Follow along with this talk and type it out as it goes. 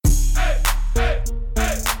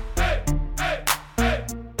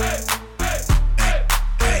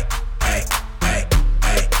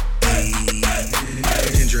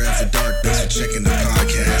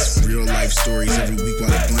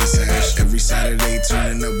Saturday,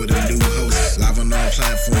 turning up with a new host. Live on all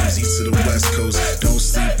platforms, east to the west coast. Don't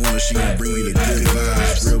sleep on her, she gon' bring you the good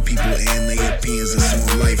vibes. Real people and their opinions,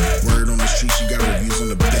 it's on life. Word on the street, she got reviews on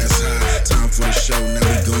the best high. Time for the show, now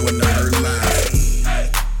we going to her live.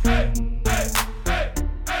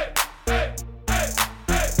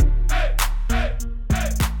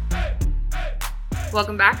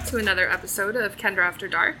 Welcome back to another episode of Kendra After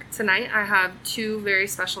Dark. Tonight I have two very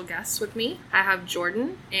special guests with me. I have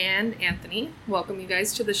Jordan and Anthony. Welcome you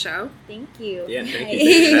guys to the show. Thank you. Yeah, thank you.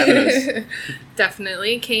 Thanks for having us.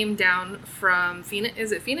 Definitely came down from Phoenix.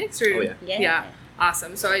 Is it Phoenix? Or? Oh, yeah. Yeah.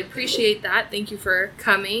 Awesome. So I appreciate that. Thank you for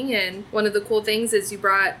coming. And one of the cool things is you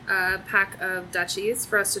brought a pack of Dutchies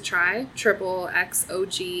for us to try. Triple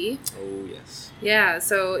XOG. Oh, yes. Yeah,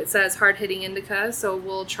 so it says hard-hitting indica, so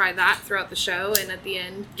we'll try that throughout the show and at the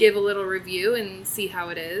end give a little review and see how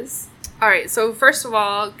it is. All right, so first of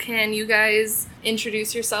all, can you guys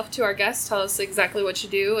introduce yourself to our guests? Tell us exactly what you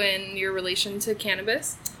do and your relation to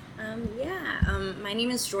cannabis. My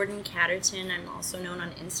name is Jordan Catterton. I'm also known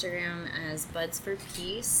on Instagram as Buds for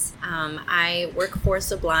Peace. I work for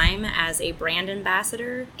Sublime as a brand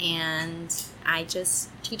ambassador, and I just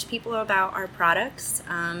teach people about our products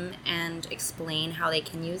and explain how they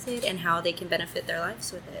can use it and how they can benefit their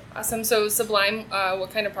lives with it. Awesome. So Sublime,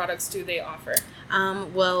 what kind of products do they offer?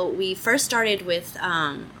 Well, we first started with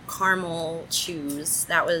caramel chews.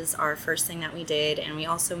 That was our first thing that we did, and we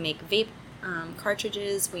also make vape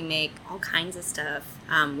cartridges. We make all kinds of stuff.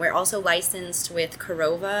 We're also licensed with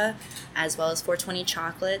Kurova as well as 420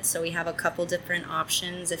 Chocolate, so we have a couple different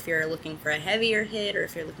options if you're looking for a heavier hit or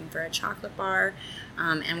if you're looking for a chocolate bar.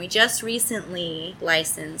 And we just recently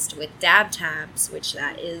licensed with Dab Tabs, which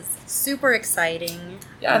that is super exciting.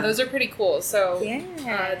 Yeah, those are pretty cool. So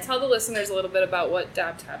Yeah. tell the listeners a little bit about what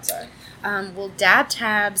Dab Tabs are. Well, Dab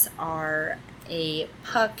Tabs are a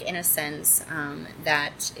puck in a sense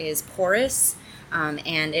that is porous,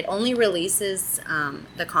 and it only releases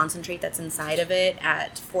the concentrate that's inside of it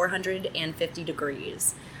at 450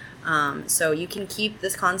 degrees. So you can keep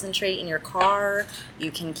this concentrate in your car,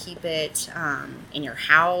 you can keep it in your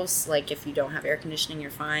house, like if you don't have air conditioning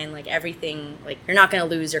you're fine, like everything, like you're not going to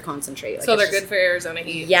lose your concentrate. Like, so they're good for Arizona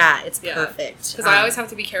heat. Yeah, it's perfect. Because I always have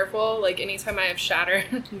to be careful, like anytime I have shatter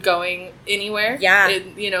going anywhere,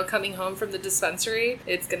 coming home from the dispensary,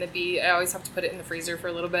 it's going to be, I always have to put it in the freezer for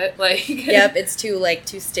a little bit. Like, yep, it's too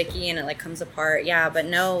sticky and it like comes apart. Yeah, but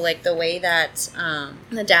no, like the way that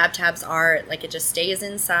the Dab Tabs are, like it just stays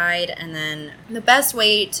inside. And then the best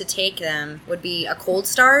way to take them would be a cold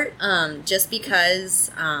start, just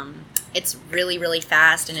because it's really, really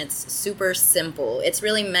fast and it's super simple. It's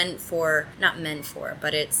really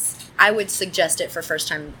but I would suggest it for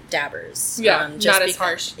first-time dabbers. Yeah, not as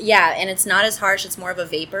harsh. Yeah, and it's not as harsh. It's more of a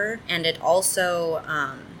vapor, and it also...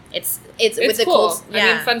 It's with the cool. cold. Yeah.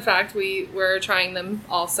 I mean, fun fact, we were trying them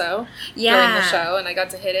also during the show, and I got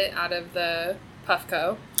to hit it out of the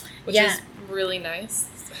Puffco, which is really nice.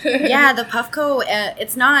 Yeah, the Puffco,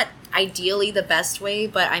 it's not ideally the best way,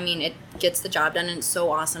 but I mean, it gets the job done, and it's so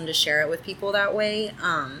awesome to share it with people that way.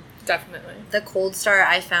 Definitely. The Cold Start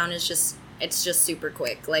I found is it's just super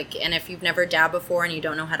quick. Like, and if you've never dabbed before and you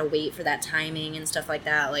don't know how to wait for that timing and stuff like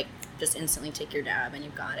that, like, just instantly take your dab and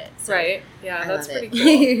you've got it. So right. Yeah, that's pretty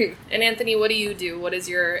cool. And Anthony, what do you do? What is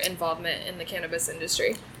your involvement in the cannabis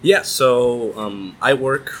industry? Yeah, so I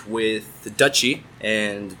work with Dutchie,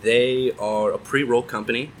 and they are a pre-roll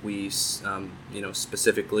company. We,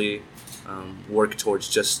 specifically work towards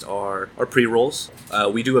just our pre-rolls.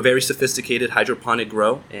 We do a very sophisticated hydroponic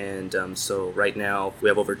grow, and so right now we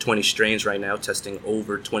have over 20 strains right now testing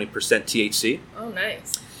over 20% THC. Oh,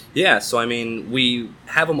 nice. Yeah, so I mean, we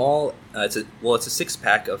have them all. It's a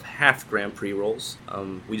 6-pack of half-gram pre-rolls.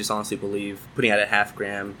 We just honestly believe putting out a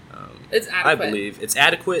half-gram. It's adequate. I believe it's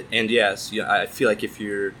adequate, and yes, I feel like if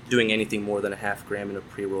you're doing anything more than a half-gram in a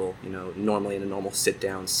pre-roll, normally in a normal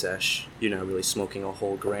sit-down sesh, you're not really smoking a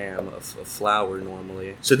whole gram of flower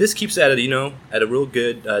normally. So this keeps it at a real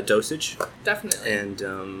good dosage. Definitely.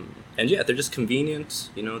 And yeah, they're just convenient.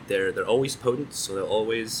 They're always potent, so they'll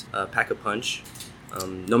always pack a punch.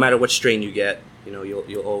 No matter what strain you get,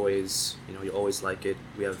 you'll always like it.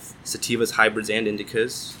 We have sativas, hybrids, and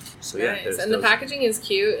indicas. So nice. And the packaging is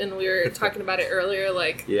cute, and we were talking about it earlier.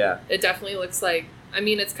 Like, it definitely looks like. I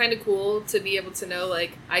mean, it's kind of cool to be able to know,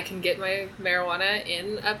 like, I can get my marijuana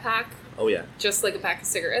in a pack Oh yeah. just like a pack of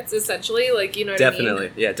cigarettes, essentially. Like, you know what Definitely. I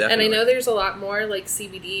mean? Yeah, definitely. And I know there's a lot more like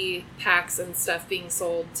CBD packs and stuff being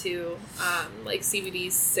sold too, like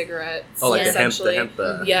CBD cigarettes. Oh, like essentially. the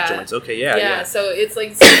hemp Yeah. joints. Okay, yeah. So it's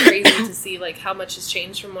like so crazy to see like how much has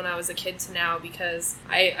changed from when I was a kid to now, because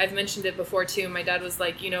I've mentioned it before too. My dad was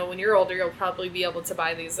like, you know, when you're older, you'll probably be able to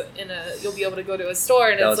buy these you'll be able to go to a store,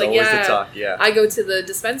 and That it's was like, always yeah, the talk, yeah. I go to the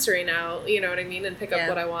dispensary now, you know what I mean, and pick up Yeah.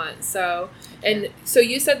 what I want. So, and so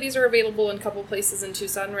you said these are available in a couple places in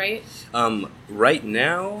Tucson, right? Right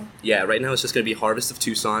now it's just going to be Harvest of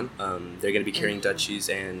Tucson. They're going to be carrying Dutchies,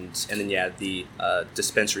 and then the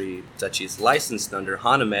dispensary Dutchies licensed under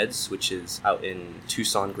HanaMeds, which is out in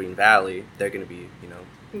Tucson, Green Valley. They're going to be,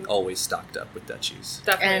 always stocked up with Dutchies.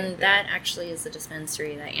 Definitely. And that actually is the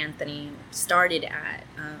dispensary that Anthony started at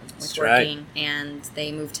with That's working, right. and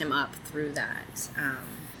they moved him up through that.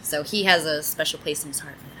 So he has a special place in his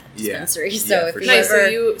heart for that dispensary. Yeah, So if for you sure. Nice. So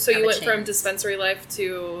ever you have a went from chance. dispensary life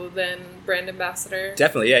to then brand ambassador.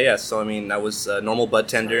 Definitely, yeah. So, I was a normal bud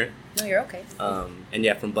tender. No, you're okay.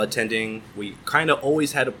 And from bud tending, we kind of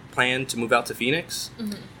always had a plan to move out to Phoenix.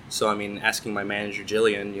 Mm-hmm. So, asking my manager,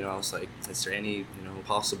 Jillian, I was like, is there any,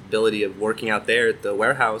 possibility of working out there at the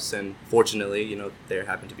warehouse? And fortunately, there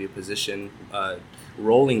happened to be a position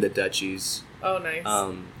rolling the Dutchies. Oh, nice.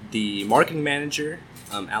 The marketing manager,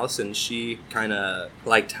 Allison, she kind of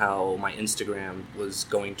liked how my Instagram was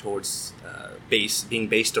going towards being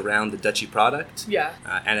based around the Dutchie product. Yeah.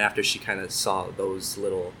 And after she kind of saw those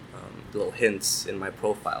little hints in my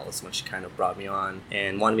profile, is when she kind of brought me on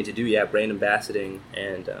and wanted me to do brand ambassading,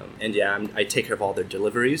 and I take care of all their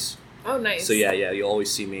deliveries. Oh, nice. So you'll always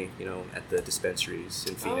see me, at the dispensaries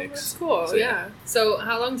in Phoenix. Oh, that's cool. So, yeah. So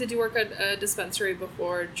how long did you work at a dispensary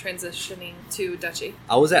before transitioning to Dutchie?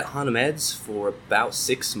 I was at HanaMeds for about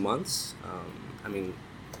 6 months.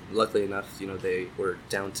 Luckily enough, they were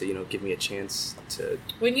down to, give me a chance to.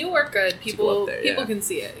 When you work good, people up there, people yeah. can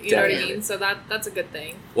see it. You know what I Definitely. mean? So that's a good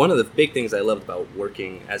thing. One of the big things I loved about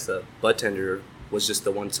working as a bud tender was just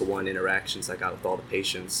the one-to-one interactions I got with all the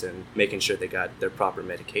patients and making sure they got their proper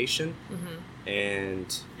medication. Mm-hmm.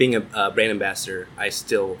 And being a brand ambassador, I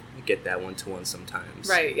still get that one-to-one sometimes.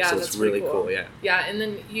 Right. Yeah. So that's it's really pretty cool. Yeah. Yeah, and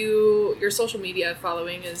then your social media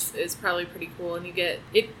following is probably pretty cool, and you get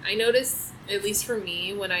it. I notice, at least for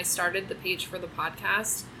me, when I started the page for the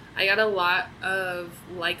podcast, I got a lot of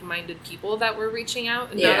like-minded people that were reaching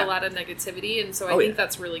out, and not Yeah. a lot of negativity, and so I Oh, think yeah.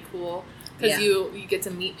 that's really cool, because Yeah. you get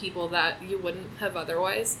to meet people that you wouldn't have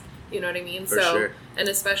otherwise. You know what I mean? For so, sure. and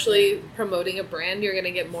especially promoting a brand, you're going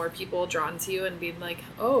to get more people drawn to you and being like,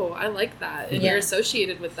 oh, I like that. And Yeah. you're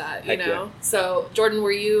associated with that, you Heck know? yeah. So, Jordan,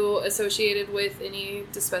 were you associated with any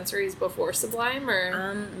dispensaries before Sublime,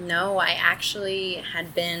 or? No, I actually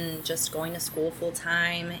had been just going to school full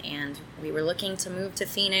time, and we were looking to move to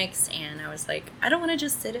Phoenix, and I was like, I don't want to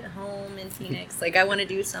just sit at home in Phoenix. Like, I want to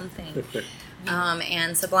do something.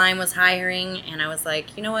 And Sublime was hiring, and I was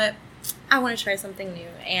like, you know what? I want to try something new,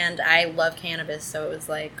 and I love cannabis, so it was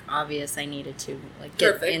like obvious I needed to like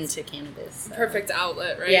get Perfect. into cannabis. So. Perfect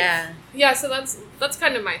outlet, right? Yeah. So that's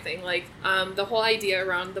kind of my thing. Like, the whole idea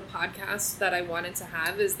around the podcast that I wanted to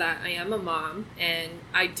have is that I am a mom, and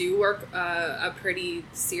I do work a pretty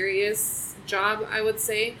serious job, I would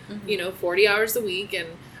say. Mm-hmm. 40 hours a week, and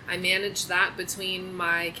I manage that between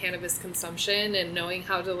my cannabis consumption and knowing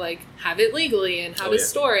how to like have it legally and how Oh, to yeah.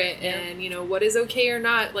 store it, Yeah. and what is okay or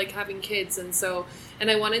not, like having kids. And so,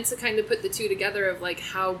 and I wanted to kind of put the two together of like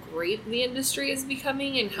how great the industry is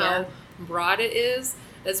becoming and how Yeah. broad it is,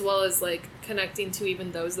 as well as like connecting to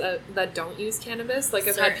even those that don't use cannabis. Like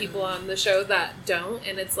I've had Certainly. people on the show that don't,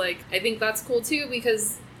 and it's like I think that's cool too,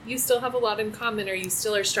 because you still have a lot in common, or you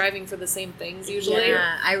still are striving for the same things usually.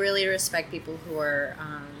 Yeah, I really respect people who are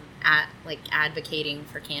advocating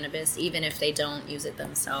for cannabis, even if they don't use it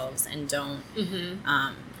themselves and don't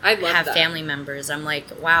I love have that. family members. I'm like,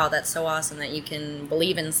 wow, that's so awesome that you can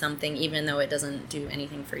believe in something even though it doesn't do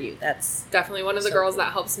anything for you. That's Definitely one of the So girls cool.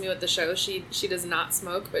 that helps me with the show. She does not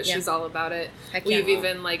smoke, but Yeah. she's all about it. Heck We've yeah.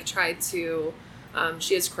 even like tried to.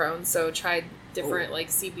 She has Crohn's, so tried different like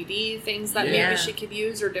CBD things that Yeah. maybe she could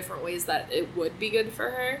use, or different ways that it would be good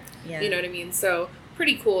for her. Yeah. You know what I mean? So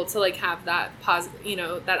pretty cool to like have that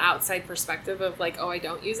that outside perspective of like, oh, I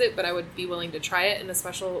don't use it, but I would be willing to try it, and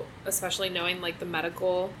especially knowing like the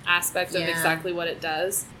medical aspect of Yeah. exactly what it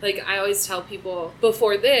does. Like I always tell people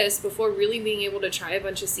before really being able to try a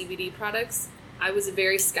bunch of CBD products, I was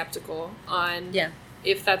very skeptical on Yeah.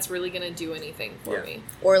 if that's really going to do anything for me.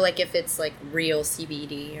 Or like if it's like real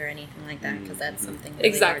CBD or anything like that, because that's something really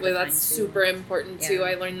exactly. hard to That's find too. super important too.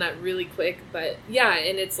 I learned that really quick. But yeah,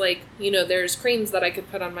 and it's like, you know, there's creams that I could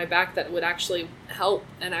put on my back that would actually help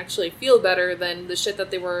and actually feel better than the shit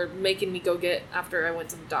that they were making me go get after I went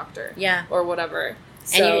to the doctor. Yeah. Or whatever.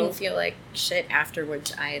 And you didn't feel like shit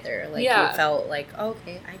afterwards either. Like, you felt like, oh,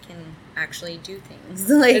 okay, I can actually do things.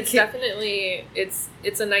 Like, it's definitely,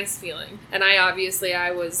 it's a nice feeling. And I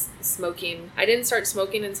was smoking. I didn't start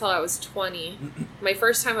smoking until I was 20. My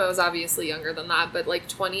first time I was obviously younger than that, but like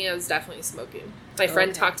 20, I was definitely smoking. My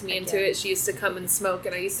friend talked me into it. She used to come and smoke,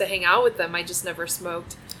 and I used to hang out with them. I just never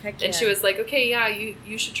smoked. And she was like, okay, yeah,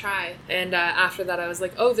 you should try. And after that, I was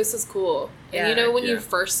like, oh, this is cool. And you know when you're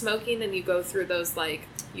first smoking and you go through those, like,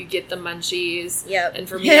 you get the munchies. Yep. And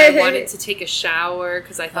for me, I wanted to take a shower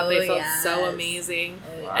because I thought they felt so amazing.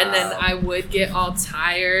 Wow. And then I would get all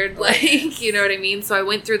tired, like, you know what I mean? So I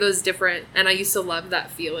went through those different, and I used to love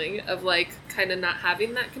that feeling of, like, kind of not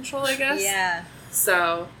having that control, I guess. Yeah.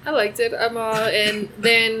 So I liked it. And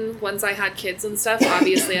then once I had kids and stuff,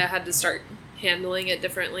 obviously I had to start handling it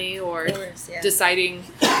differently, or deciding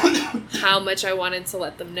how much I wanted to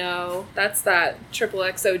let them know. That's that triple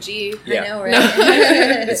XOG. Yeah. I know, right?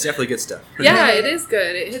 It's definitely good stuff. Yeah, it is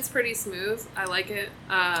good. It hits pretty smooth. I like it.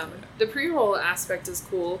 The pre-roll aspect is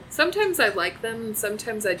cool. Sometimes I like them, and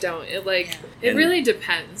sometimes I don't. It really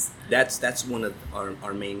depends. That's one of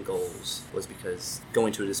our main goals, was because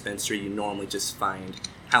going to a dispensary, you normally just find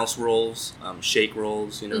house rolls, shake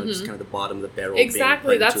rolls, you know, just kind of the bottom of the barrel.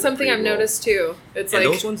 Exactly, that's something I've noticed too. It's and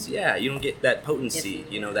like those ones, you don't get that potency,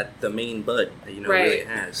 you know, that the main bud, really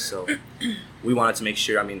has. So we wanted to make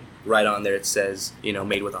sure. I mean, right on there it says, you know,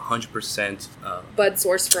 made with 100% bud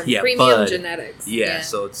sourced from premium bud. genetics. Yeah,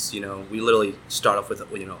 so it's, you know, we literally start off with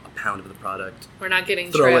a pound of the product. We're not getting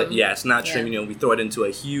throw trim. it. Yeah, it's not trim. You know, we throw it into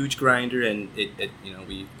a huge grinder, and it you know,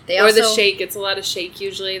 we. Or the shake. It's a lot of shake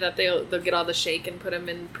usually that they'll get all the shake and put them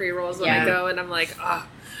in pre-rolls when I go, and I'm like,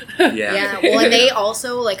 Yeah, well, and they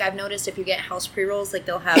also, like, I've noticed if you get house pre-rolls, like,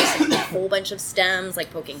 they'll have a whole bunch of stems,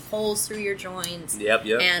 like, poking holes through your joints. Yep.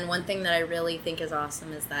 And one thing that I really think is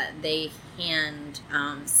awesome is that they hand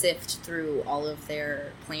sift through all of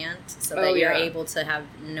their plant so that you're able to have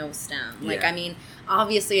no stem. Like, I mean,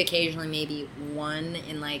 obviously, occasionally, maybe one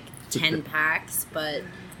in, like, 10 packs, but...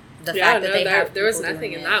 The fact that there was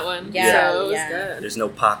nothing in that one. Yeah, so it was good. There's no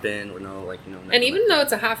pop in or no, like, you know. And even though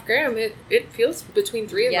it's a half gram, it feels between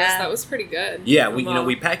three of us. That was pretty good. Yeah,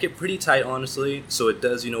 we pack it pretty tight, honestly, so it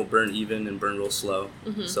does, you know, burn even and burn real slow.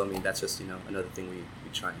 So I mean, that's just, you know, another thing we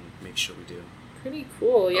try and make sure we do. Pretty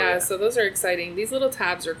cool, yeah. So those are exciting. These little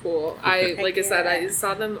tabs are cool. I said, I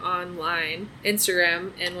saw them online,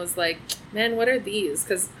 Instagram, and was like, man, what are these?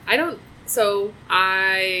 Because I don't. So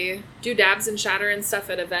I do dabs and shatter and stuff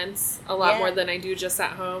at events a lot more than I do just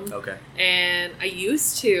at home. Okay. And I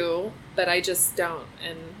used to, but I just don't.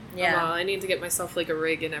 And I need to get myself like a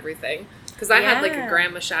rig and everything. Because I had like a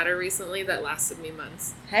gram of shatter recently that lasted me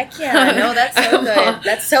months. Heck yeah. No, that's so good.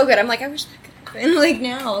 That's so good. I'm like, I wish that could happen like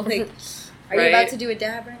now. Like, are you about to do a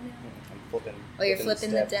dab right now? I'm flipping. Oh, you're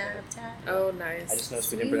flipping the dab tab? Oh, nice. I just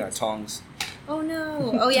noticed we didn't bring our tongs. Oh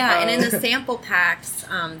no! Oh yeah, and in the sample packs,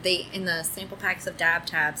 in the sample packs of dab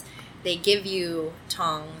tabs, they give you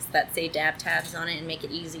tongs that say dab tabs on it and make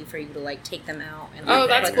it easy for you to like take them out. And, like,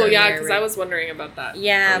 that's cool. Yeah, because I was wondering about that.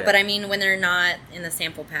 Yeah, but I mean, when they're not in the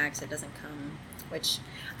sample packs, it doesn't come. Which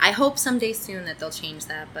I hope someday soon that they'll change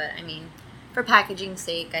that. But I mean, for packaging's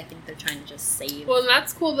sake, I think they're trying to just save. Well, and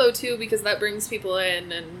that's cool though too, because that brings people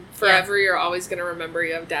in, and forever you're always gonna remember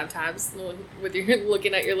you have dab tabs with your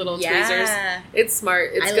looking at your little tweezers. It's smart.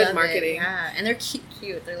 It's good marketing. And they're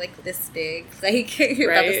cute. They're like this big, like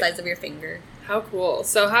about the size of your finger. How cool.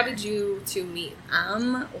 So how did you two meet?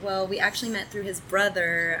 Well, we actually met through his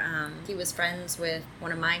brother. He was friends with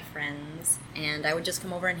one of my friends, and I would just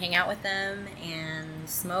come over and hang out with them and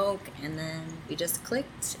smoke, and then we just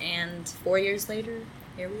clicked, and 4 years later,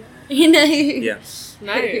 here we are. Yeah. Nice.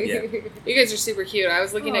 Yeah. You guys are super cute. I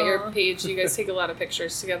was looking at your page. You guys take a lot of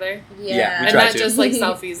pictures together. Yeah. And not just like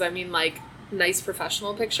selfies. I mean like nice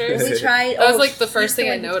professional pictures. We tried. That was like the first thing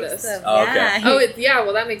I noticed. Oh, okay.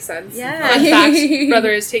 Well, that makes sense. Yeah. Fun fact,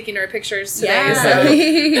 brother is taking our pictures today, so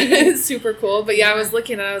it's super cool. But I was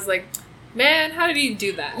looking and I was like, man, how did you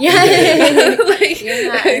do that? Yeah.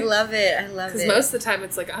 I love it. Because most of the time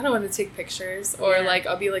it's like, I don't want to take pictures. Or like,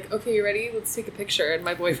 I'll be like, okay, you ready? Let's take a picture. And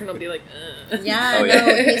my boyfriend will be like,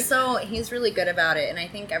 he's really good about it. And I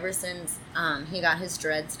think ever since he got his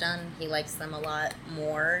dreads done, he likes them a lot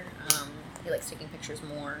more. He likes taking pictures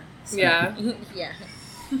more. So. Yeah. Yeah.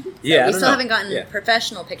 Yeah, we still haven't gotten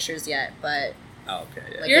professional pictures yet, but Oh, okay.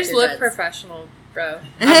 Yeah. Like, Yours with your look dreads. professional, bro.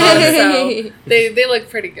 So they look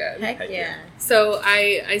pretty good. Heck Heck yeah. yeah. So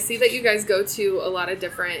I see that you guys go to a lot of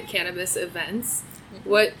different cannabis events.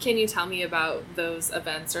 What can you tell me about those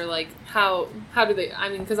events, or like how do they? I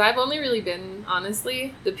mean, because I've only really been,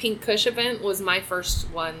 honestly, the Pink Kush event was my first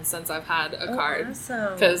one since I've had a card.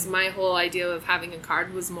 Awesome. Because my whole idea of having a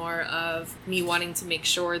card was more of me wanting to make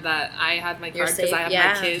sure that I had my You're card because safe, I have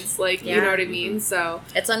yeah. my kids. Like, you Yeah. know what I mean? So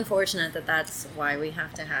It's unfortunate that that's why we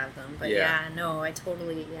have to have them. But Yeah. no, I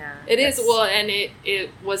totally, it is, that's- well, and it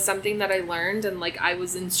was something that I learned, and like I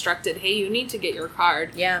was instructed, hey, you need to get your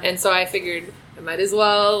card. Yeah. And so I figured I might as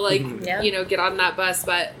well, like, Yeah. you know, get on that bus.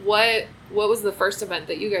 But what was the first event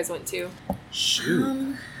that you guys went to?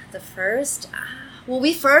 Shoot. The first, well,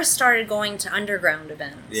 we first started going to underground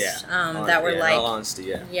events. Yeah. That were In like, all honesty,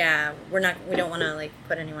 yeah. yeah, we don't want to like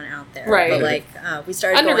put anyone out there. Right. But like, we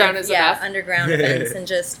started Underground going, is enough. underground events and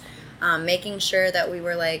just making sure that we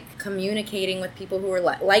were like communicating with people who were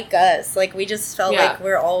like us. Like we just felt Yeah. like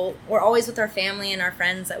we're always with our family and our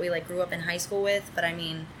friends that we like grew up in high school with. But I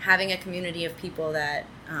mean, having a community of people that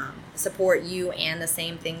support you and the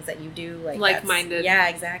same things that you do, like that's- Like-minded. Yeah,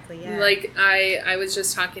 exactly. Yeah. Like I was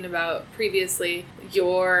just talking about previously,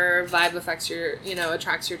 your vibe affects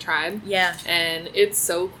attracts your tribe. yeah. And it's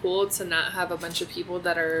so cool to not have a bunch of people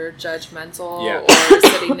that are judgmental Yeah. or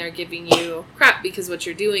sitting there giving you crap because what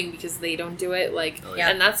you're doing because they don't do it. Like, Oh, yeah.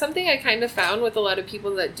 and that's something I kind of found with a lot of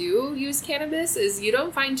people that do use cannabis is you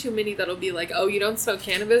don't find too many that'll be like, oh, you don't smoke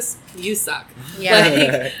cannabis, you suck. Yeah.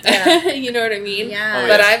 Like, Yeah. you know what I mean? Yeah. Oh,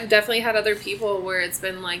 But yeah. I've definitely had other people where it's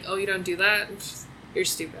been like, oh, you don't do that? You're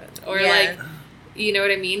stupid. Or Yeah. like, you know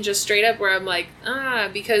what I mean? Just straight up where I'm like,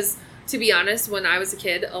 because to be honest, when I was a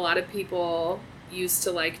kid, a lot of people used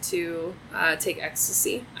to like to take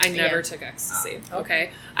ecstasy. I never Yeah. took ecstasy. Oh, Okay.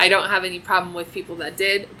 I don't have any problem with people that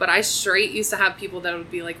did, but I straight used to have people that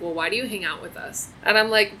would be like, well, why do you hang out with us? And I'm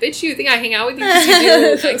like, bitch, you think I hang out with you because you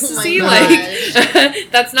do ecstasy? Oh my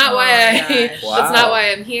Like, that's not Oh why my I, gosh. that's not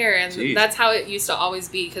why I'm here. And Jeez. that's how it used to always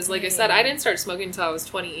be. Because like I said, Yeah. I didn't start smoking until I was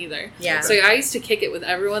 20 either. Yeah. So I used to kick it with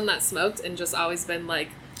everyone that smoked and just always been like,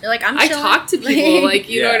 You're like, I'm I chilling. talk to people, like,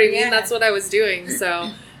 you know Yeah. what I mean? Yeah. That's what I was doing. So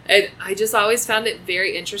I just always found it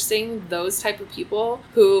very interesting, those type of people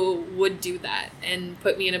who would do that and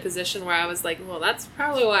put me in a position where I was like, well, that's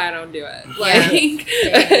probably why I don't do it. Like,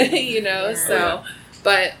 Yeah. you know, Yeah. so,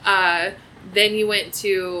 but then you went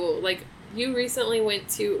to, like, you recently went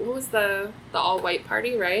to, what was the all-white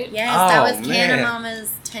party, right? Yes, Oh, that was man. Canna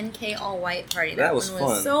Mama's 10K all white party. That was one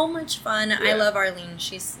was fun. so much fun. I Yeah. love Arlene.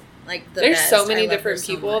 She's like the There's best. so I many love her different so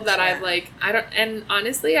people much, that yeah. I've like and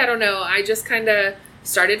honestly I don't know, I just kind of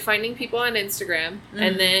started finding people on Instagram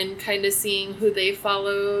and Mhm. then kind of seeing who they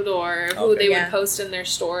followed or who Okay. they Yeah. would post in their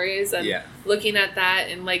stories and Yeah. looking at that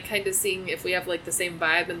and like kind of seeing if we have like the same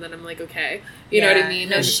vibe, and then I'm like, okay, you know what I Yeah. mean?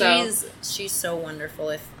 No, And so she's so wonderful.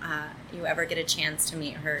 If you ever get a chance to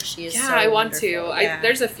meet her, she is. yeah, so I want to. wonderful. Yeah.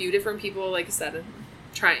 There's a few different people, like I said, I'm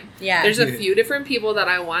trying. yeah. There's a few different people that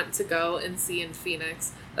I want to go and see in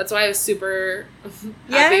Phoenix. That's why I was super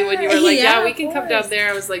happy when you were like, Yeah, yeah, we of can come down course. there.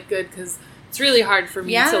 I was like, good, because it's really hard for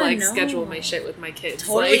me Yeah, to like no. schedule my shit with my kids.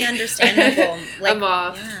 Totally like, understandable. Like, I'm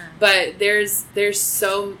off. Yeah. But there's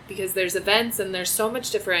so, because there's events and there's so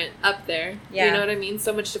much different up there. Yeah. You know what I mean?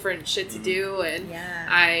 So much different shit to do and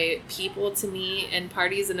Yeah. people to meet and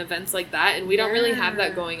parties and events like that, and we don't really have that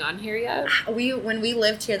Yeah. going on here yet. When we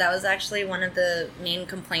lived here, that was actually one of the main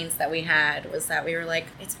complaints that we had, was that we were like,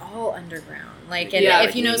 it's all underground. Like, and Yeah.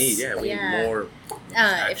 if you know, we need more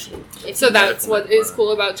if So you- that's what medical is marijuana.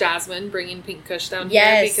 cool about Jasmine bringing Pink Kush down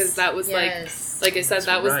yes, here, because that was yes. like I said, That's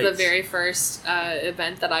that was the right. very first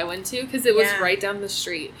event that I went to, because it was Yeah. right down the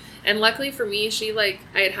street. And luckily for me,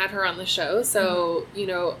 I had her on the show, so you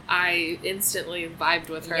know, I instantly vibed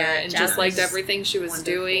with her Yeah, and just liked Jasmine's everything she was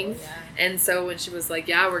wonderful, doing. yeah. And so when she was like,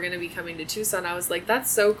 yeah, we're going to be coming to Tucson, I was like,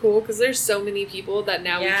 that's so cool, because there's so many people that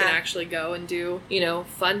now we Yeah. can actually go and do, you know,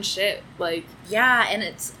 fun shit. Like, Yeah, and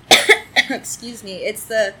it's excuse me,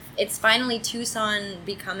 it's finally Tucson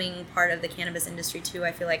becoming part of the cannabis industry too.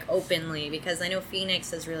 I feel like openly, because I know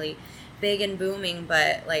Phoenix is really big and booming,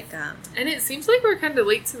 but like and it seems like we're kind of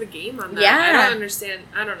late to the game on that. Yeah. I don't understand.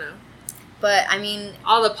 I don't know. but I mean,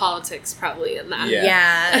 All the politics probably in that. Yeah.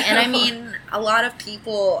 yeah, and I mean, a lot of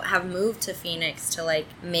people have moved to Phoenix to like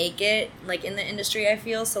make it like in the industry, I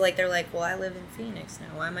feel. So like they're like, well, I live in Phoenix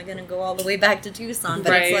now. Why am I gonna go all the way back to Tucson?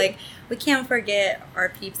 But Right. it's like, we can't forget our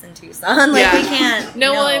peeps in Tucson. Like, Yeah. we can't.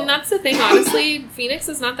 No, well, and that's the thing. Honestly, Phoenix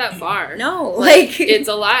is not that far. no, Like, it's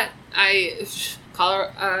a lot.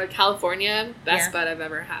 California, best Yeah. bud I've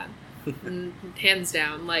ever had. hands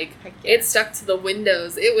down. Like, Heck yeah. it stuck to the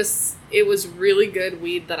windows. It was really good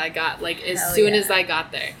weed that I got, like, as Hell soon yeah. as I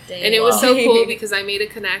got there. Dang. And it was so Wow. cool because I made a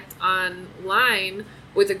connect online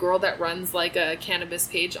with a girl that runs, like, a cannabis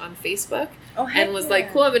page on Facebook. Oh, heck And was yeah.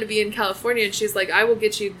 like, cool, I'm going to be in California. And she's like, I will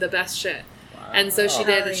get you the best shit. And so she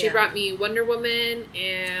did. Hell She yeah. brought me Wonder Woman There we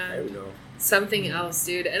and go. something else,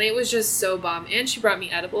 dude. And it was just so bomb. And she brought me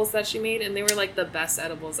edibles that she made, and they were like the best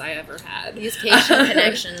edibles I ever had. These patient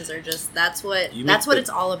connections are just, that's what You make it's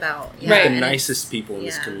all about. You Right. the and it's- nicest people in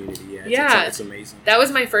this yeah. community. Yeah, Yeah. it's amazing. That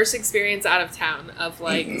was my first experience out of town of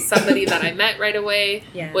like somebody that I met right away,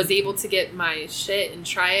 Yeah. was able to get my shit and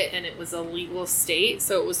try it, and it was a legal state,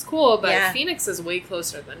 so it was cool. But Yeah. Phoenix is way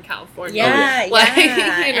closer than California. Yeah, Like,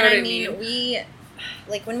 yeah. you know And what I I mean, mean? we,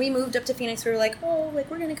 like, when we moved up to Phoenix, we were like, oh, like,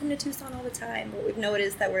 we're going to come to Tucson all the time. But we've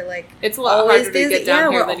noticed that we're, like, It's a lot always harder busy. to get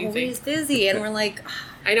down yeah, here we're than you always think. busy. And we're like,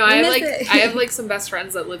 I know. We I have miss like it. I have like some best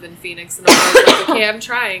friends that live in Phoenix, and I'm always like, okay, I'm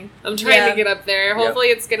trying Yeah. to get up there. Yep. Hopefully,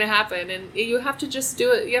 it's gonna happen, and you have to just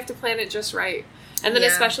do it. You have to plan it just right. And then, Yeah.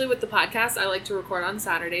 especially with the podcast, I like to record on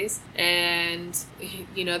Saturdays, and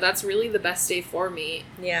you know that's really the best day for me.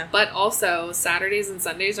 yeah. But also, Saturdays and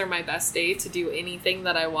Sundays are my best day to do anything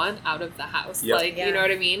that I want out of the house. Yep. Like, Yeah. you know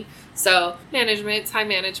what I mean? So, time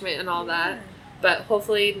management, and all that. But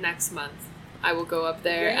hopefully next month I will go up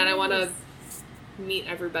there, and I want to meet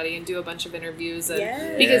everybody and do a bunch of interviews. And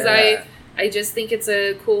Yes. because Yeah. I just think it's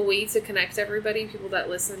a cool way to connect everybody, people that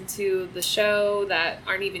listen to the show that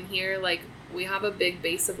aren't even here. Like, we have a big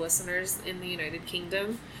base of listeners in the United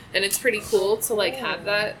Kingdom, and it's pretty cool to like have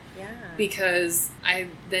that, Yeah. because I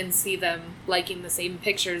then see them liking the same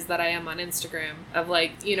pictures that I am on Instagram of,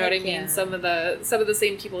 like, you know what I Heck mean? yeah. Some of the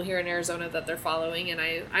same people here in Arizona that they're following, and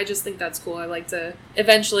I just think that's cool. I like to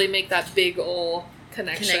eventually make that big ol'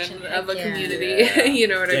 connection of a heck yeah. community. Yeah. You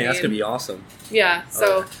know what I Dang, mean? that's gonna be awesome. Yeah, so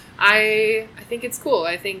Oh, yeah. I think it's cool.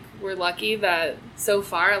 I think we're lucky that so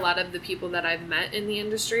far a lot of the people that I've met in the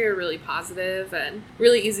industry are really positive and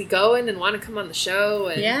really easygoing and want to come on the show,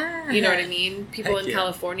 and Yeah. you know what I mean? People Heck in yeah.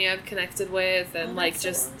 California I've connected with, and Oh, like that's so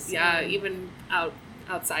just awesome. yeah, even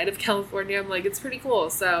outside of California, I'm like, it's pretty cool.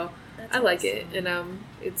 So That's I like it, awesome. and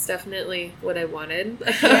it's definitely what I wanted.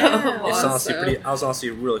 Yeah. It's honestly So- I was honestly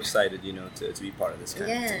real excited, you know, to be part of this. Kind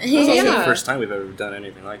Yeah. of thing. It's also Yeah. the first time we've ever done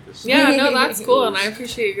anything like this. Yeah, no, that's cool, and I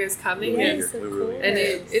appreciate you guys coming. Yeah. and Yes, of We really- course. And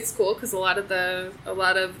it's cool because a lot of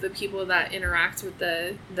the people that interact with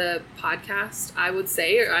the podcast, I would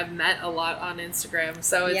say, I've met a lot on Instagram.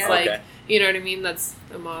 So it's Yeah. like, Okay. you know what I mean?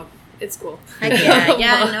 It's cool. Heck yeah.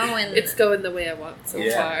 Yeah, no, and It's going the way I want so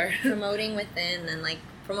Yeah. far. promoting within and, like,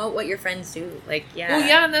 promote what your friends do. Like, yeah. Well,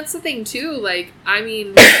 yeah, and that's the thing too. Like, I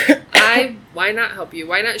mean, why not help you?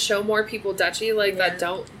 Why not show more people Dutchie Yeah. that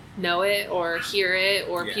don't know it or hear it,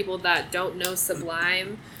 or Yeah. people that don't know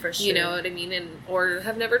Sublime? For sure. You know what I mean? And or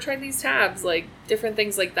have never tried these tabs, like different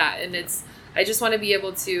things like that. And I just want to be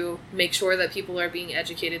able to make sure that people are being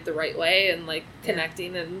educated the right way and like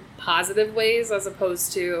connecting in positive ways, as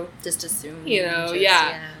opposed to Just assume. you know, just,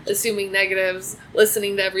 yeah, assuming negatives,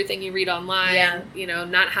 listening to everything you read online, Yeah. you know,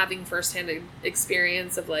 not having firsthand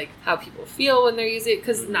experience of like how people feel when they're using it,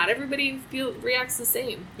 because not everybody reacts the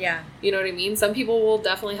same. Yeah. You know what I mean? Some people will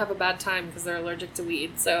definitely have a bad time because they're allergic to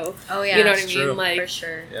weed. So Oh, yeah. you know what I It's mean? true. Like For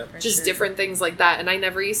sure. Yep. For just sure. different things like that. And I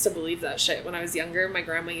never used to believe that shit when I was younger. My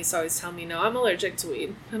grandma used to always tell me, no, I'm allergic to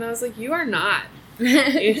weed. And I was like, you are not.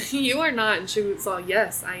 You are not. And she was all,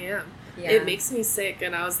 yes, I am. Yeah. It makes me sick.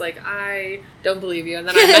 And I was like, I don't believe you. And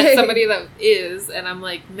then I met somebody that is, and I'm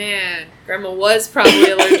like, man, grandma was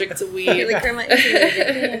probably allergic to weed. Like, grandma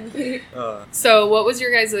is allergic. So what was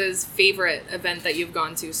your guys' favorite event that you've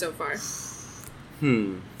gone to so far?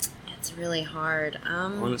 It's really hard.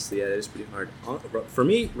 Honestly, yeah, it is pretty hard. For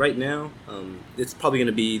me, right now, it's probably going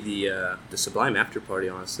to be the Sublime After Party,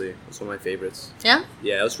 honestly. It's one of my favorites. Yeah?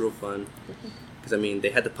 Yeah, it was real fun. Because, I mean, they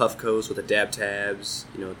had the puff codes with the dab tabs.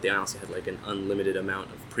 You know, they also had, like, an unlimited amount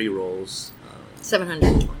of pre-rolls.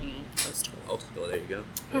 728 close to Oh, there you go.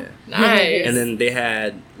 Yeah. Nice. And then they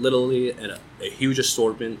had literally a huge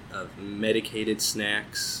assortment of medicated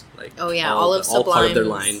snacks, like Oh, yeah, all of all part of their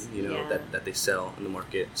line, Sublime's, you know, yeah. that they sell in the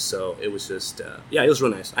market. So it was just, yeah, it was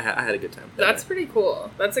real nice. I had a good time. That's pretty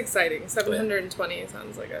cool. That's exciting. 720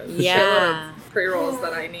 sounds like a Yeah. shitload of pre-rolls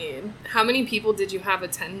that I need. How many people did you have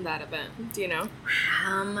attend that event? Do you know?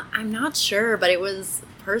 I'm not sure, but it was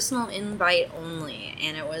personal invite only,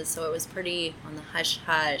 and it was pretty on the hush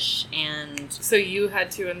hush. And So you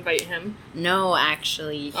had to invite him. no,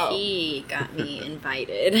 actually, Oh. he got me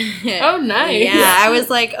invited. Oh, nice. Yeah, I was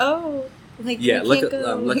like, oh, like Yeah, we can't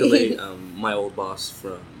go. luckily, my old boss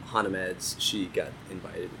from Hanameds, she got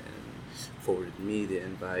invited, and forwarded me the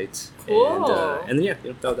invite. Cool. And then, yeah,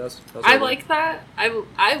 that was I all. like that.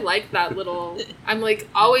 I like that little. I'm like,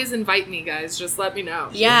 always invite me, guys. Just let me know.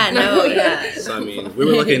 Yeah, no, yeah. So, I mean, we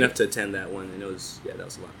were lucky enough to attend that one, and that was a lot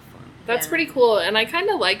of fun. That's Yeah. pretty cool, and I kind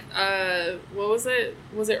of like. What was it?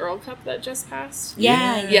 Was it Earl Cup that just passed?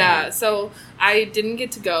 Yeah. Yeah. So I didn't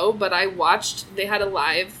get to go, but I watched. They had a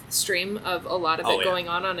live stream of a lot of it going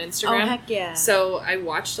on Oh, Instagram. heck yeah. So I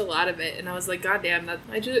watched a lot of it, and I was like, God damn,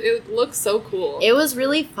 it looks so cool. It was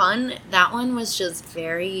really fun. That one was just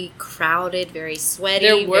very crowded, very sweaty.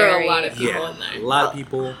 There were very, a lot of people Yeah, in there. a lot of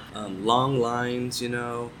people, long lines,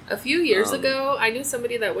 A few years Um, ago, I knew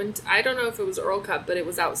somebody that went. I don't know if it was Earl Cup, but it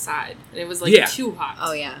was outside, and it was like Yeah. too hot.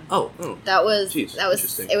 Oh yeah. Oh. That was Jeez, that was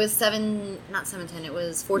interesting. it was 710. It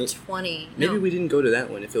was 420. Maybe No. we didn't go to that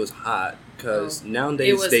one if it was hot, because Oh. nowadays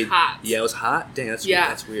It was hot. Yeah, it was hot. Dang, that's Yeah.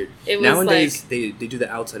 that's weird. It was Nowadays they do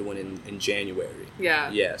the outside one in January. Yeah.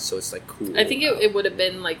 Yeah, so it's like cool. I think it would have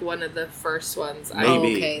been like one of the first ones. Maybe. Oh,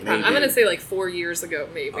 okay. maybe. I'm gonna say like 4 years ago,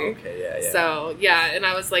 maybe. Okay, yeah. So yeah, and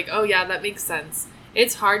I was like, oh yeah, that makes sense.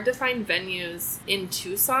 It's hard to find venues in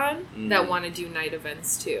Tucson that want to do night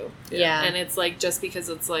events too. Yeah. And it's like, just because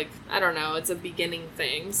it's like, I don't know, it's a beginning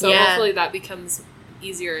thing. So Yeah. hopefully that becomes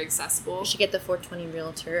easier accessible. We should get the 420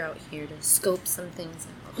 realtor out here to scope some things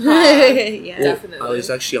out. Yeah. Well, Definitely. I was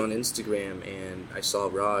actually on Instagram and I saw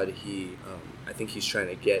Rod. He, I think he's trying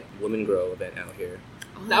to get Women Grow event out here.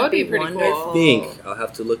 Oh, That would that'd be pretty wonderful. cool. I think I'll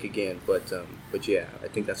have to look again, but yeah, I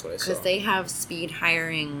think that's what I saw. Because they have speed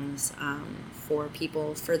hirings for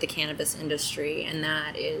people for the cannabis industry, and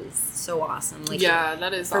that is so awesome. Like, Yeah,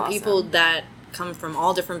 that is for awesome. people that come from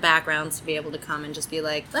all different backgrounds to be able to come and just be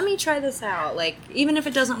like, let me try this out. Like, even if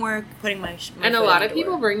it doesn't work, putting my And a foot lot in of the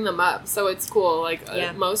people door. bring them up, so it's cool. Like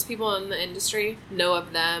Yeah. most people in the industry know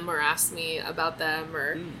of them or ask me about them,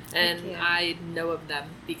 or and Heck yeah. I know of them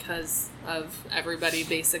because of everybody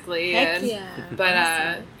basically. Heck and yeah. but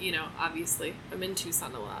Awesome. obviously I'm in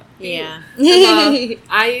Tucson a lot. Yeah.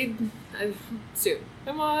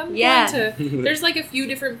 Come on. Yeah. There's like a few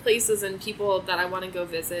different places and people that I want to go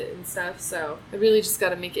visit and stuff. So I really just got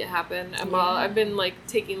to make it happen. I've been like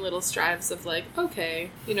taking little strives of like, okay,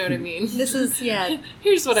 you know what I mean? This is, yeah.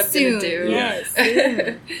 Here's what I'm Soon. gonna do. Yes.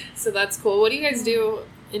 soon. So that's cool. What do you guys do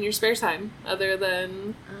in your spare time other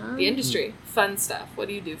than the industry? Fun stuff. What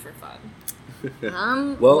do you do for fun?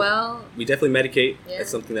 Well, we definitely medicate. Yeah.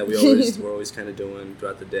 That's something that we're always kind of doing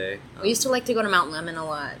throughout the day. we used to like to go to Mount Lemon a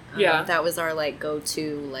lot. Yeah. That was our like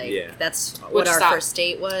go-to, like, Yeah. that's Which what our stop? first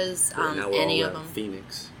date was. Right now we're Any all of around them.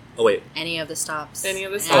 Phoenix. Oh wait. Any of the stops. Any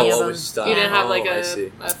of the Any stops? of Oh, them. which stop? You didn't have like I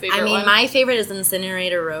see. a favorite I mean, one? my favorite is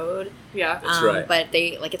Incinerator Road. Yeah. That's right. But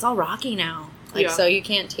they, like, it's all rocky now. Like, Yeah. so you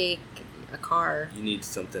can't take a car. You need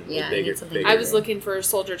something Yeah, you bigger. need something bigger. I was looking for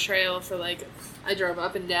Soldier Trail for like, I drove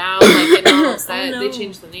up and down, like, in Olmsted. Oh, no. They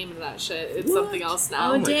changed the name of that shit. It's What? something else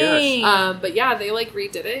now. Oh, my dang. But yeah, they like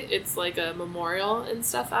redid it. It's like a memorial and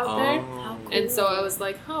stuff out there. Oh. And so I was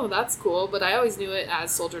like, oh, that's cool. But I always knew it as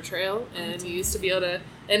Soldier Trail. And you used to be able to,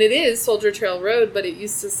 and it is Soldier Trail Road, but it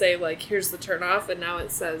used to say like, here's the turnoff. And now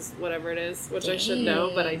it says whatever it is, which I should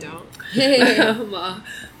know, but I don't.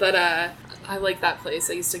 But I like that place.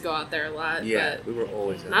 I used to go out there a lot. Yeah, But we were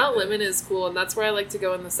always out Mount there. Lemon is cool. And that's where I like to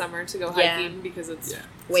go in the summer to go Yeah. hiking because it's Yeah.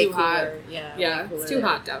 Way too hot. cooler. Yeah. Yeah, way it's too cooler.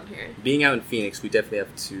 hot down here. Being out in Phoenix, we definitely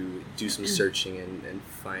have to do some searching and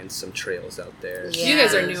find some trails out there. Yeah. You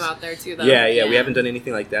guys are new out there too, though. Yeah, we Yeah. haven't done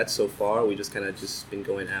anything like that so far. We just kind of just been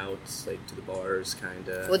going out, like to the bars, kind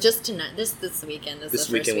of. Well, just tonight, this weekend is This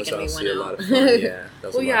the first weekend was weekend we honestly went a out. lot of fun. Yeah, that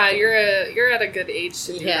was Well, a lot yeah, of fun. you're at a good age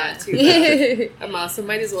to do Yeah. that too. I'm awesome.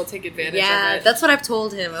 Might as well take advantage Yeah, of it. that's what I've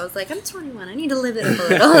told him. I was like, I'm 21. I need to live it up a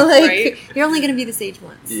little. Like, Right? you're only gonna be this age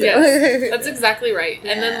once. Yeah. Yes, that's exactly right.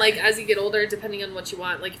 And then, Yeah. like, as you get older, depending on what you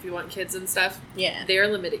want, like, if you want kids and stuff, Yeah. they are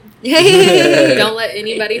limiting. Yeah. Don't let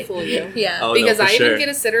anybody fool you. Yeah. Oh, Because no, for I sure. even get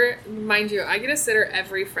a sitter, mind you, I get a sitter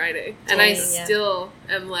every Friday. And I Dang, yeah. still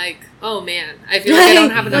am like, oh man, I feel like I don't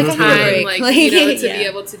have enough Like, I need a time, break. like, Like, you know, to yeah. be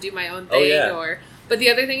able to do my own Oh, thing. yeah. But the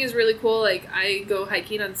other thing is really cool, like, I go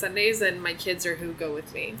hiking on Sundays and my kids are who go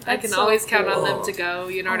with me. I That's can so always count on them cool. to go,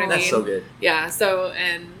 you know what I mean? That's so good. Yeah, so,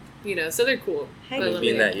 and, you know, so they're cool. Heck but yeah.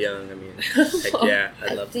 Being limited. that young, I mean, heck yeah,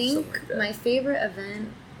 I'd I love something think like that. my favorite event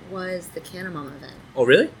was the Canamom event. Oh,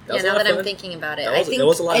 really? Yeah, was a now lot that of I'm fun? thinking about it, That I was- think that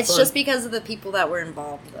was a lot of it's fun. just because of the people that were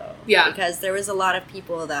involved, though. Yeah. Because there was a lot of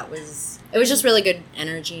people that it was just really good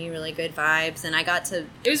energy, really good vibes, and I got to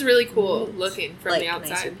It was really cool looking from like the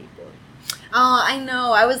nicer outside. people. Oh, I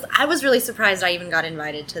know. I was really surprised I even got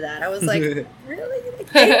invited to that. I was like, really? Like,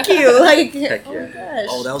 thank you. Like, Heck oh yeah. my gosh.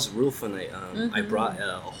 Oh, that was real fun. I Mm-hmm. brought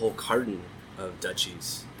a whole carton of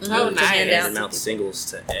Dutchies. Oh, To hand nice. out And to out people. singles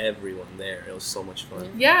to everyone there. It was so much fun.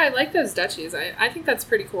 Yeah, I like those Dutchies. I think that's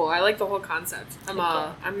pretty cool. I like the whole concept.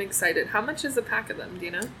 I'm excited. How much is a pack of them? Do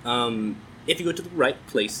you know? If you go to the right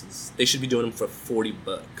places, they should be doing them for $40.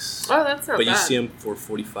 Oh, that's not But bad. you see them for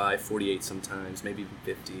 45, 48 sometimes, maybe even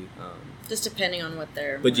 50. Just depending on what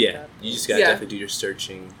they're. But yeah, marked up. you just gotta Yeah. definitely do your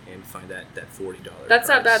searching and find that $40. That's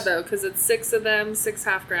not price. bad though, because it's 6 of them, 6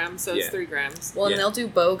 half grams, so it's Yeah. 3 grams. Well, and Yeah. they'll do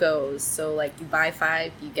BOGOs, so like you buy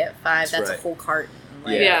 5, you get 5. That's That's a right. whole carton.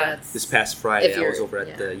 Like, Yeah. That's, This past Friday, If I was you're- over at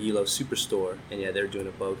yeah. the Yelo Superstore, and yeah, they're doing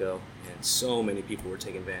a BOGO, and so many people were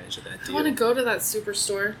taking advantage of that I deal. want to go to that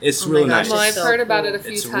superstore. It's Oh my real gosh, nice. Well, I've it's so heard about cool. it a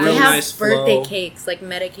few It's times. they real have nice birthday flow. cakes, like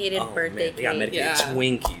medicated Oh, birthday man, they got medicated Yeah.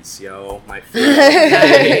 Twinkies, yo. My favorite.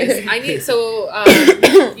 Nice. I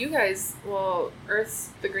need you guys. Well, Earth's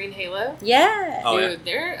the Green Halo. Yeah. Oh, Dude, yeah.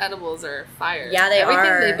 their edibles are fire. Yeah, they Everything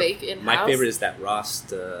are. they bake in My house. favorite is that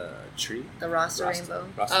Rost tree. The Rasta Rainbow.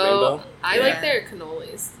 Rost Oh, Rainbow. I Yeah. like their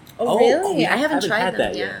cannolis. Oh, really? yeah, I haven't tried had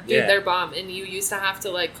them. that Yeah. yet. Dude, Yeah. they're bomb. And you used to have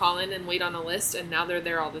to like call in and wait on a list, and now they're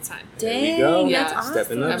there all the time. There we Dang, go. Yeah. that's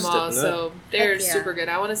Stepping awesome. up. I'm all, stepping up. so they're Heck yeah. super good.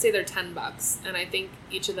 I want to say they're $10, and I think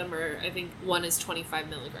each of them are. I think one is 25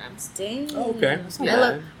 milligrams. Dang. Oh, okay. That's not I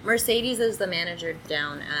love bad. Mercedes is the manager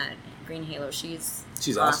down at Green Halo. She's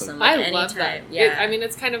awesome. Like, I love that. anytime. Yeah. I mean,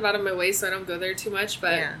 it's kind of out of my way, so I don't go there too much.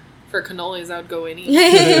 But Yeah. for cannolis, I would go any.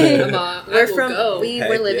 We're I will from go. we Heck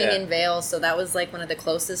were living yeah. in Vale, so that was like one of the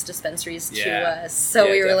closest dispensaries Yeah. to us. So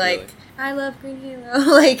Yeah, we were definitely. like, I love Green Halo.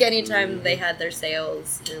 Like anytime Mhm. they had their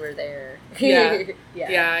sales, we were there. Yeah. yeah.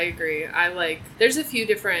 Yeah, I agree. I like. There's a few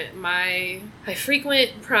different. I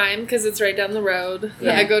frequent Prime because it's right down the road.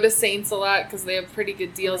 Yeah. I go to Saints a lot because they have pretty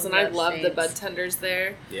good deals, I and I love love the Saints. bud tenders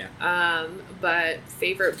there. Yeah. But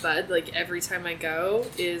favorite bud, like every time I go,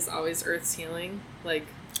 is always Earth's Healing. Like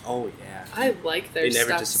Oh yeah. I like their They never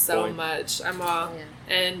stuff so disappoint. much. I'm all. Yeah.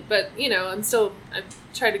 But I've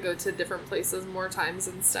tried to go to different places more times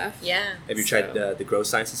and stuff. Yeah. Have you So- tried the Grow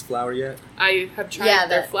Sciences flower yet? I have tried Yeah,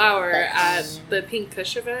 their that- flower that- at the Pink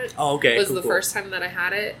Kush event. Oh, okay. Was cool, the cool. first time that I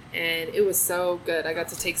had it, and it was so good. I got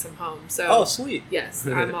to take some home. So Oh, sweet. yes,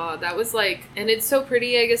 I'm all. That was like, and it's so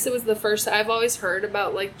pretty. I guess it was the first. I've always heard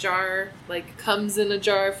about like jar, like comes in a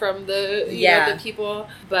jar from the Yeah. the people,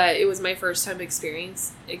 but it was my first time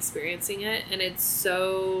experiencing it, and it's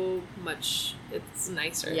so much. It's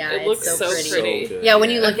nicer. Yeah, it it's looks so so pretty. pretty. So good. Yeah, when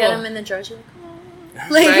you look Yeah. at them in the jars, you're like, oh.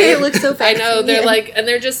 Like, Right? it looks so I fancy. know they're Yeah. like, and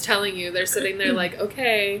they're just telling you. They're sitting there like,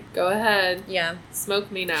 okay, go ahead, Yeah. smoke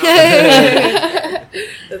me now. That's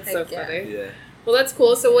so Heck yeah. funny. Yeah. Well, that's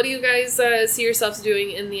cool. So, what do you guys see yourselves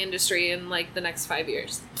doing in the industry in like the next 5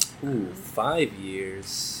 years? Ooh, 5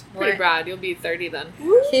 years. Pretty What? broad. You'll be 30 then.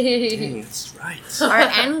 Dang, that's right. Our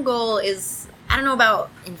end goal is, I don't know about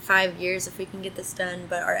in 5 years if we can get this done,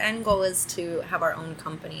 but our end goal is to have our own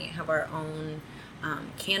company, have our own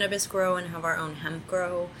cannabis grow, and have our own hemp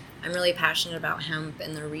grow. I'm really passionate about hemp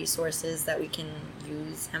and the resources that we can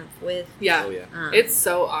use hemp with. Yeah. Oh yeah. It's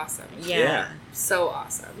so awesome. Yeah. So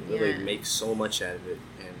awesome. Really Yeah. make so much out of it.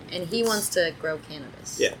 And he wants to grow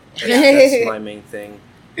cannabis. Yeah, that's my main thing.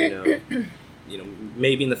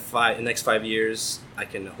 Maybe in the next 5 years, I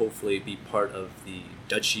can hopefully be part of the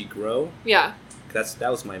Dutchie Grow. Yeah.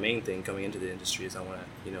 That was my main thing coming into the industry is I want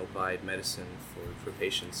to provide medicine for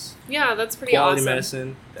patients, Yeah, that's pretty quality awesome.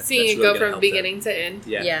 medicine. Seeing that's it really go gonna from help beginning to end.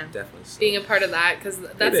 them. Yeah, Yeah. definitely. So, Being a part of that, because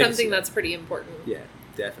that's Maybe I can something see that. that's pretty important. yeah,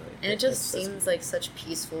 definitely. And it just That's- seems like such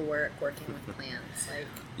peaceful work working with plants. Like,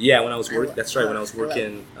 Yeah, when I was I working, love- that's right. When I was I love-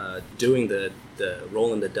 working, doing the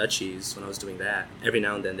rolling the Dutchies, when I was doing that, every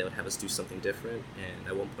now and then they would have us do something different. And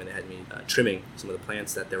at one point, they had me trimming some of the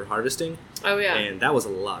plants that they were harvesting, Oh, yeah. and that was a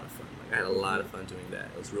lot of fun. Like I had a lot of fun doing that.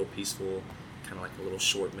 It was real peaceful, kind of like a little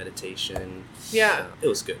short meditation. Yeah. It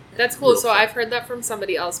was good. That's cool. Real So fun. I've heard that from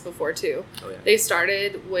somebody else before, too. Oh yeah. They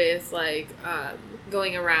started with like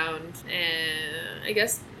going around and I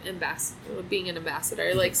guess being an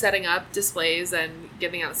ambassador, like setting up displays and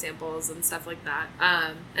giving out samples and stuff like that,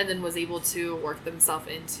 and then was able to work themselves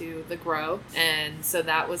into the grow. And so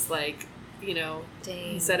that was like,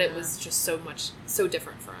 dang. he said it was just so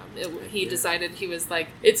different for him. He decided, he was like,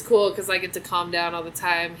 it's cool because I get to calm down all the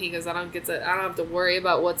time. He goes, I don't have to worry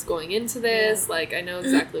about what's going into this. Yeah. Like I know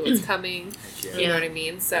exactly what's coming. Heck You yeah. know what I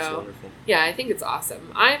mean? That's So wonderful. yeah, I think it's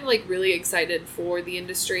awesome. I'm like really excited for the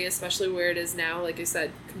industry, especially where it is now, like I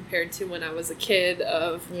said, compared to when I was a kid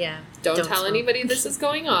of Yeah. don't tell smoke. anybody this is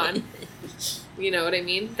going on. You know what I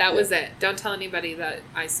mean? That was it. Don't tell anybody that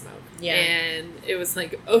I smoke. Yeah. And it was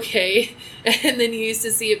like, okay. And then you used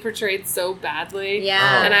to see it portrayed so badly.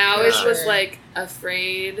 Yeah. And I always for was sure. like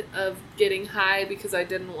afraid of getting high because I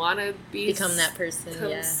didn't want to become that person.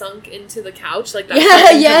 Yeah. sunk into the couch like that. Yeah.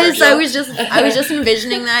 Yes. commercial. I was just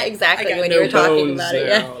envisioning that exactly when you were talking about it.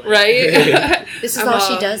 Yeah. Right? This is I'm all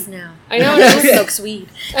she does now. I know. She smokes weed.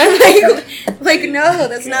 like no,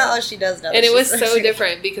 that's not all she does now. And it She was smokes so weed.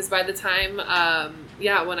 different because by the time,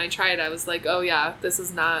 when I tried, I was like, oh yeah,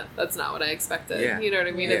 that's not what I expected. Yeah. You know what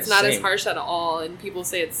I mean? Yeah, it's not as same. harsh at all, and people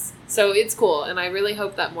say it's cool. And I really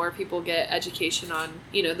hope that more people get education on,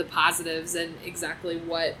 the positives and exactly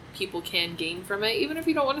what people can gain from it, even if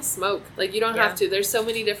you don't want to smoke. Like, you don't have to. There's so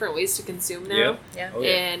many different ways to consume now. Yep. Yeah. Oh, yeah.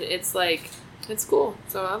 And it's like, it's cool.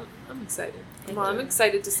 So I'm excited. Well, I'm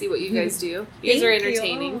excited to see what you guys do. You guys are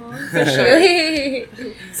entertaining, for sure.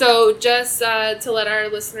 So just to let our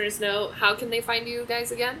listeners know, how can they find you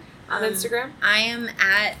guys again on Instagram? I am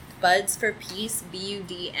at Buds for Peace,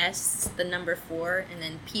 BUDS, the number 4, and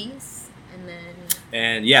then peace, and then...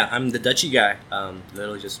 And yeah, I'm the Dutchie guy.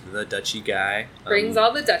 Literally just the Dutchie guy. Brings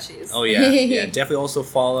all the Dutchies. Oh yeah, yeah. Definitely also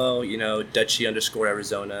follow,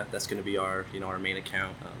 Dutchie_Arizona. That's gonna be our, our main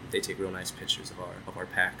account. They take real nice pictures of our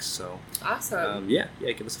packs. So Awesome. yeah,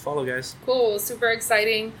 give us a follow, guys. Cool. Super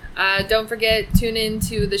exciting. Don't forget, tune in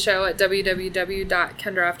to the show at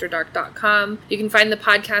www.kendraafterdark.com. You can find the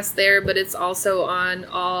podcast there, but it's also on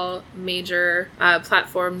all major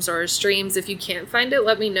platforms or streams. If you can't find it,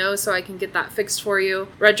 let me know so I can get that fixed for you.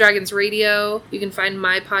 Red Dragons Radio. You can find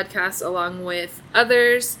my podcast along with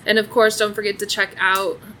others. And of course, don't forget to check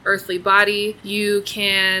out Earthly Body. You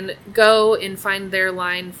can go and find their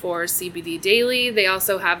line for CBD Daily. They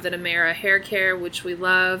also have the Namera Hair Care, which we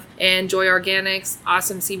love, and Joy Organics,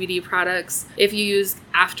 awesome CBD products. If you use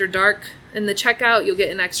After Dark in the checkout, you'll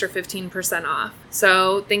get an extra 15% off.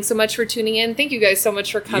 So thanks so much for tuning in. Thank you guys so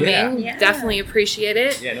much for coming. Yeah. Definitely appreciate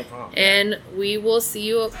it. Yeah, no problem. And we will see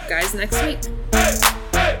you guys next week.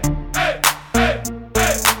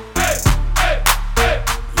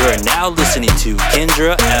 You're now listening to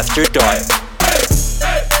Kendra After Dark.